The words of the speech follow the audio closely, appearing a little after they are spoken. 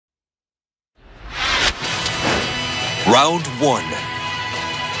Round 1.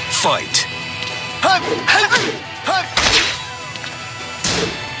 Fight.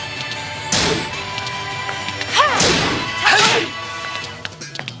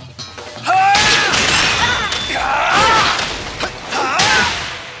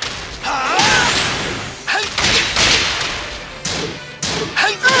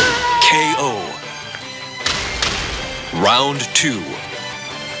 KO. Round 2.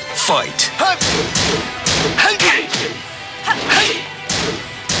 Fight.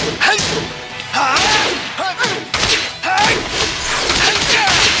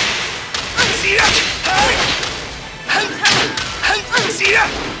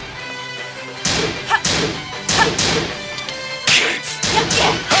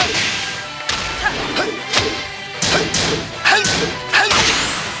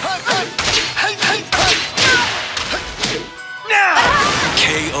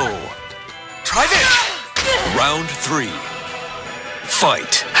 KO. Try this! Round 3.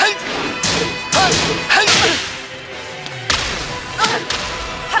 Fight.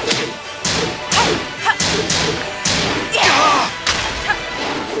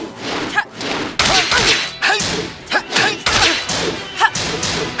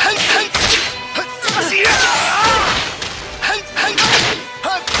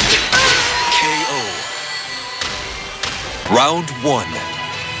 KO. Round 1.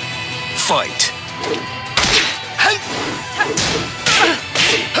 Fight.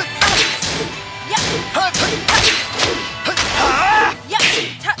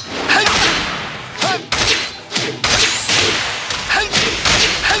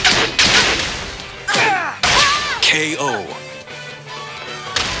 KO.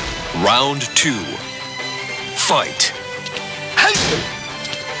 Round 2. Fight.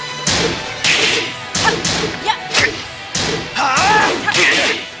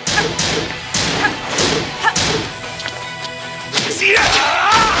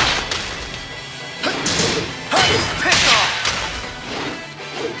 Piss off!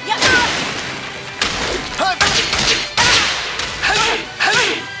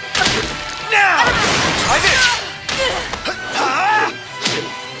 Now! Try this!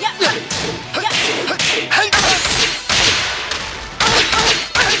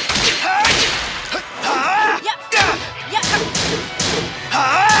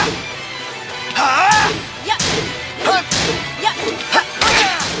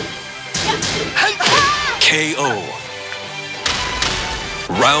 KO.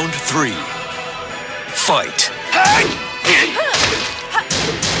 Round 3. Fight.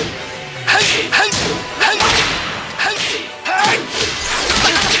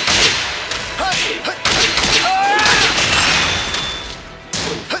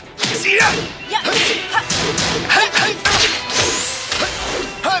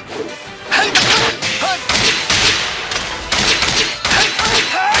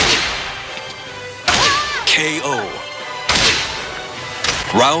 KO.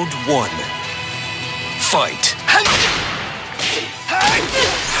 Round 1. Fight.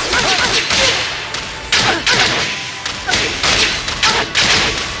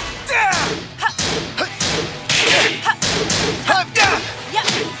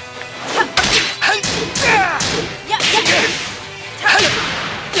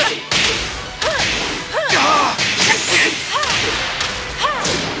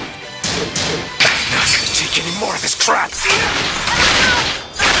 Any more of this crap!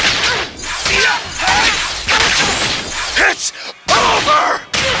 It's over!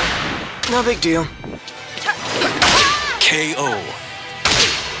 No big deal. KO.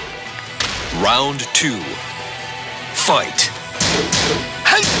 Round 2. Fight.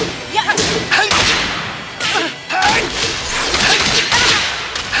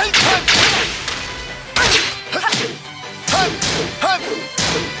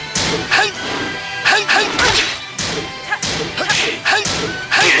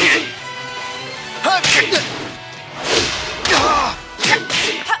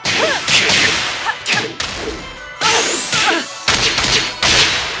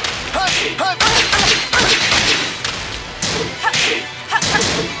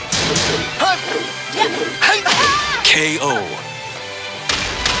 KO.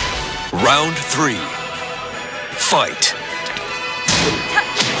 Round 3. Fight.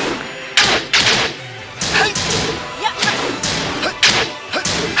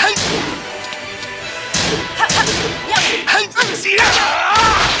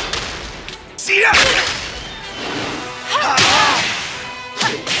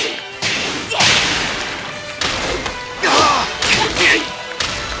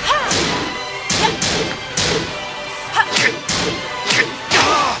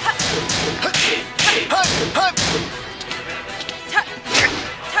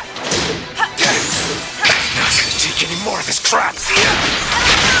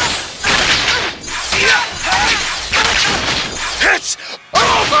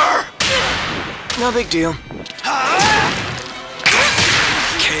 No big deal.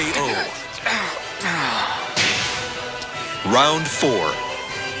 KO. Round 4.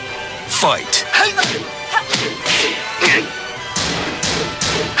 Fight.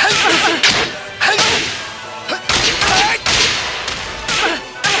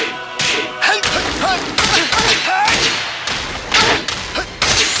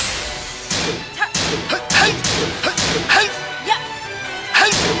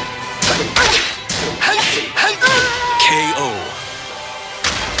 KO.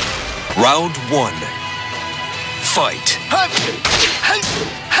 Round 1. Fight.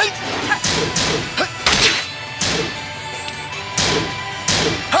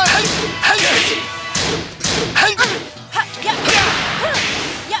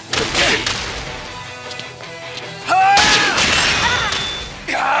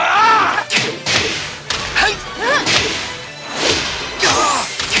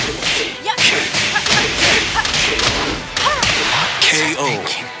 KO.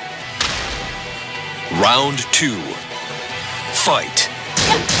 Round 2. Fight.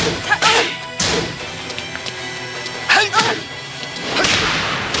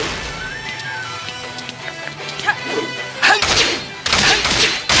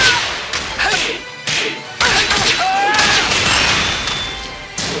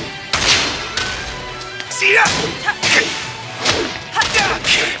 See ya!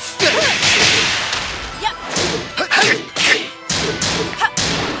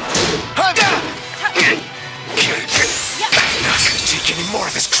 Not gonna take any more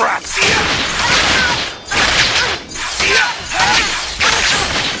of this crap. See ya! See ya!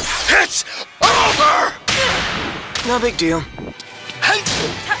 It's over! No big deal.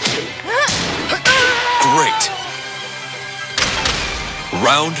 Great.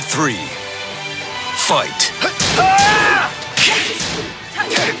 Round 3. Fight.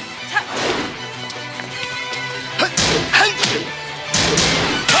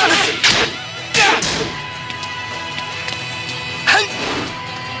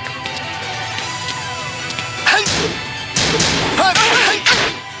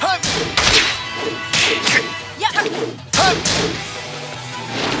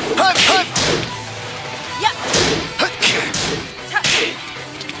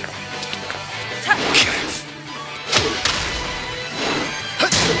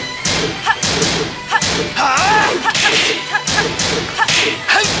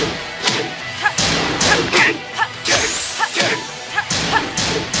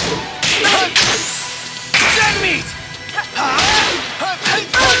 Dead meat!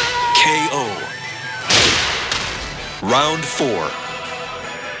 KO. Round 4.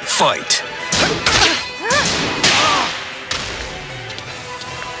 Fight.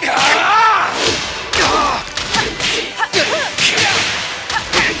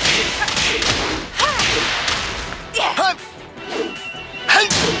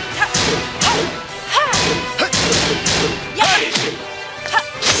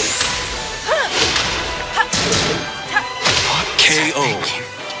 KO.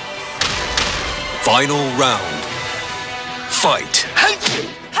 Final round. Fight.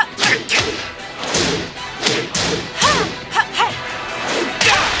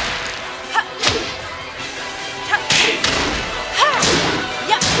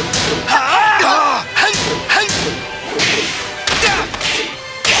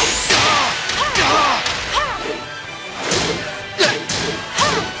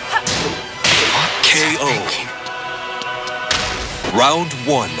 KO. Round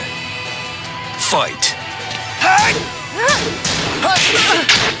 1. Fight.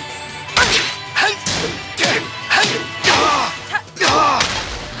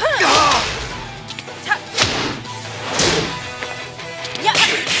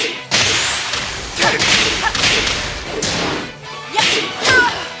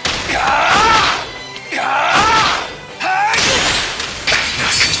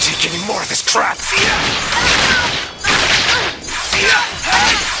 Not gonna take any more of this crap. See ya! See ya!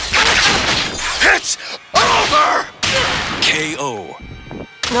 It's over! KO.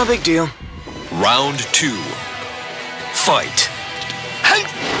 No big deal. Round 2. Fight.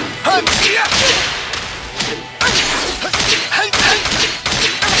 See ya!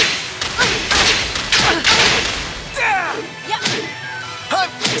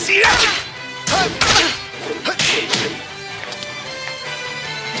 See ya!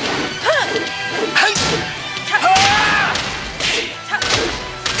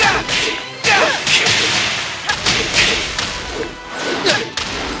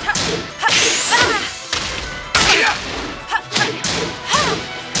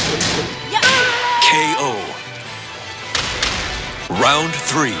 KO. Round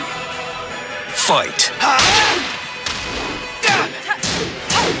 3. Fight.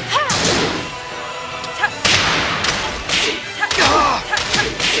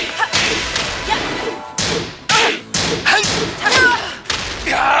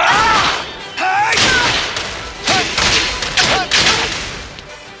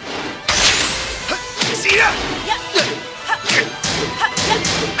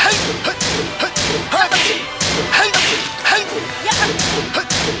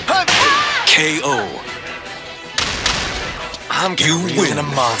 KO. I'm getting You real than a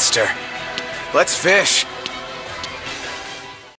win. monster. Let's fish.